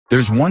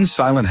There's one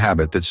silent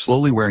habit that's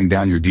slowly wearing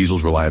down your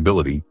diesel's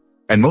reliability,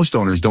 and most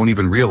owners don't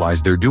even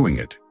realize they're doing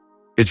it.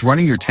 It's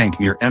running your tank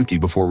near empty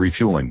before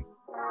refueling.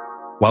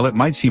 While it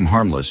might seem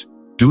harmless,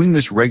 doing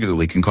this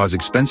regularly can cause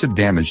expensive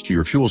damage to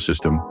your fuel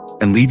system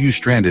and leave you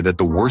stranded at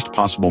the worst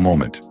possible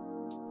moment.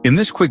 In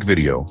this quick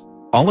video,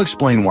 I'll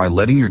explain why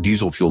letting your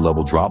diesel fuel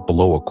level drop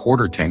below a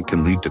quarter tank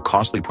can lead to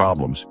costly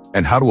problems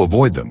and how to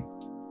avoid them.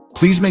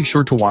 Please make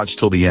sure to watch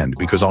till the end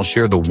because I'll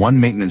share the one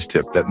maintenance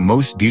tip that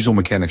most diesel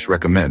mechanics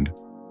recommend,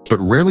 but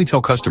rarely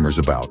tell customers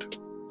about,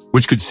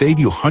 which could save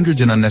you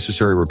hundreds in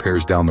unnecessary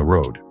repairs down the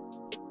road.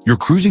 You're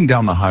cruising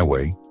down the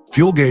highway,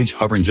 fuel gauge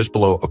hovering just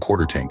below a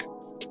quarter tank.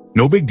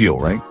 No big deal,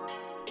 right?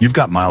 You've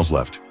got miles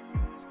left.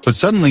 But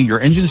suddenly your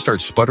engine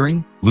starts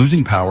sputtering,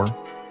 losing power,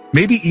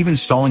 maybe even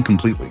stalling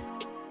completely.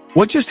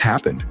 What just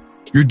happened?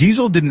 Your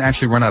diesel didn't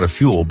actually run out of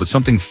fuel, but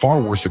something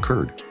far worse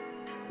occurred.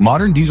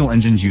 Modern diesel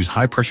engines use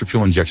high-pressure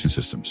fuel injection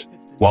systems,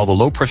 while the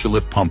low-pressure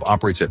lift pump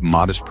operates at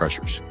modest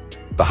pressures.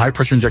 The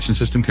high-pressure injection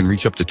system can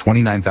reach up to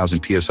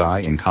 29,000 psi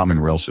in common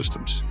rail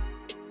systems.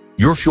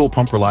 Your fuel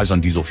pump relies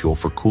on diesel fuel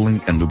for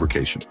cooling and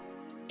lubrication.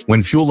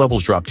 When fuel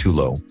levels drop too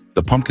low,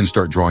 the pump can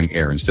start drawing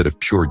air instead of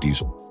pure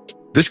diesel.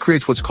 This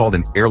creates what's called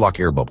an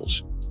airlock air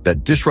bubbles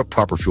that disrupt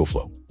proper fuel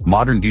flow.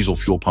 Modern diesel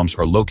fuel pumps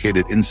are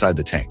located inside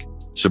the tank,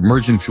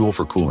 submerged in fuel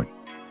for cooling.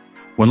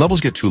 When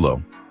levels get too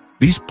low,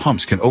 these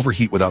pumps can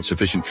overheat without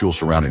sufficient fuel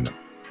surrounding them.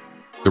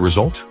 The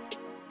result?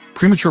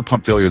 Premature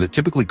pump failure that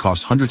typically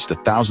costs hundreds to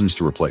thousands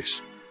to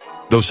replace.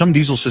 Though some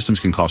diesel systems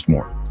can cost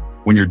more,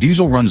 when your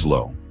diesel runs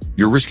low,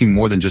 you're risking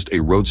more than just a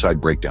roadside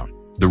breakdown.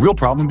 The real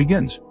problem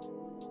begins.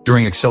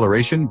 During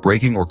acceleration,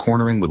 braking, or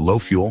cornering with low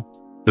fuel,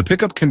 the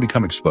pickup can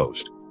become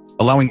exposed,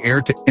 allowing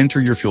air to enter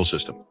your fuel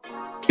system.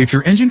 If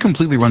your engine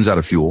completely runs out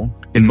of fuel,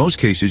 in most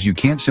cases you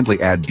can't simply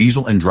add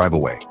diesel and drive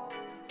away.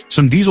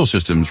 Some diesel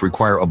systems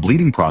require a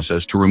bleeding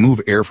process to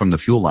remove air from the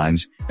fuel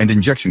lines and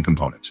injection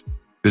components.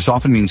 This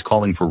often means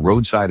calling for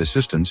roadside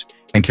assistance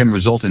and can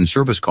result in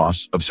service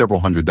costs of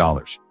several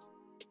 $100s.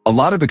 A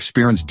lot of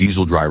experienced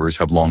diesel drivers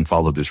have long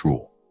followed this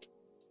rule.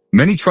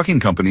 Many trucking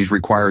companies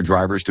require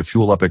drivers to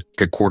fuel up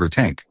at quarter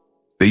tank.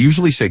 They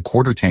usually say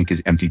quarter tank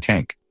is empty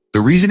tank. The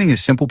reasoning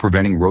is simple: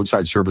 preventing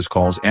roadside service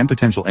calls and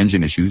potential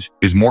engine issues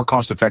is more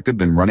cost-effective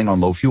than running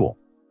on low fuel.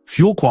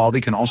 Fuel quality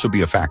can also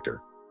be a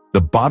factor. The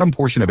bottom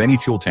portion of any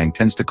fuel tank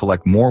tends to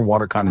collect more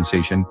water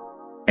condensation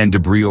and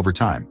debris over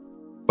time.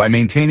 By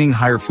maintaining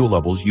higher fuel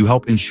levels, you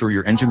help ensure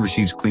your engine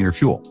receives cleaner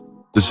fuel.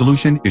 The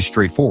solution is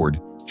straightforward.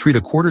 Treat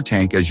a quarter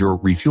tank as your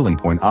refueling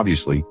point.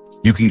 Obviously,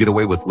 you can get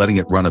away with letting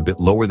it run a bit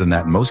lower than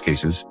that in most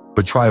cases,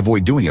 but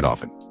avoid doing it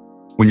often.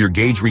 When your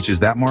gauge reaches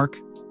that mark,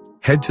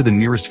 head to the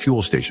nearest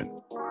fuel station.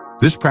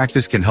 This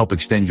practice can help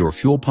extend your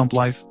fuel pump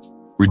life,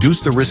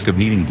 reduce the risk of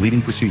needing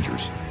bleeding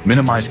procedures,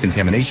 minimize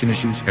contamination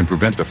issues, and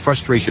prevent the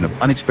frustration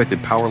of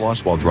unexpected power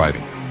loss while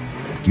driving.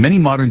 Many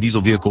modern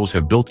diesel vehicles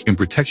have built-in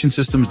protection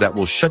systems that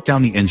will shut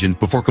down the engine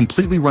before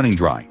completely running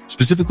dry,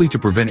 specifically to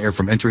prevent air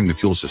from entering the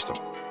fuel system.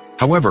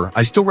 However,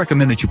 I still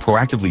recommend that you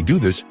proactively do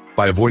this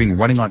by avoiding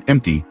running on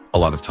empty a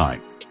lot of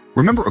time.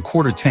 Remember, a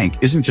quarter tank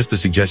isn't just a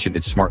suggestion,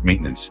 it's smart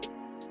maintenance.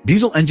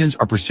 Diesel engines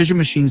are precision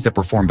machines that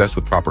perform best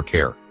with proper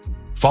care.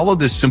 Follow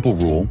this simple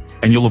rule,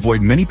 and you'll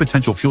avoid many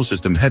potential fuel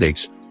system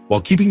headaches while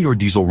keeping your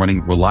diesel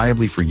running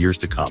reliably for years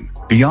to come.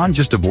 Beyond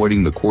just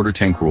avoiding the quarter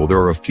tank rule, there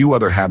are a few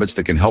other habits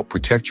that can help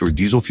protect your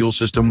diesel fuel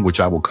system, which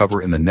I will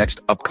cover in the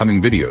next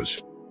upcoming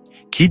videos.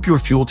 Keep your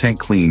fuel tank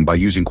clean by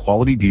using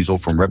quality diesel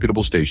from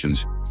reputable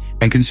stations,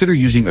 and consider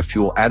using a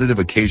fuel additive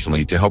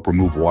occasionally to help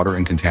remove water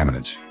and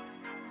contaminants.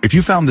 If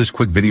you found this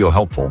quick video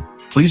helpful,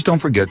 please don't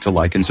forget to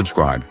like and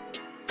subscribe.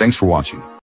 Thanks for watching.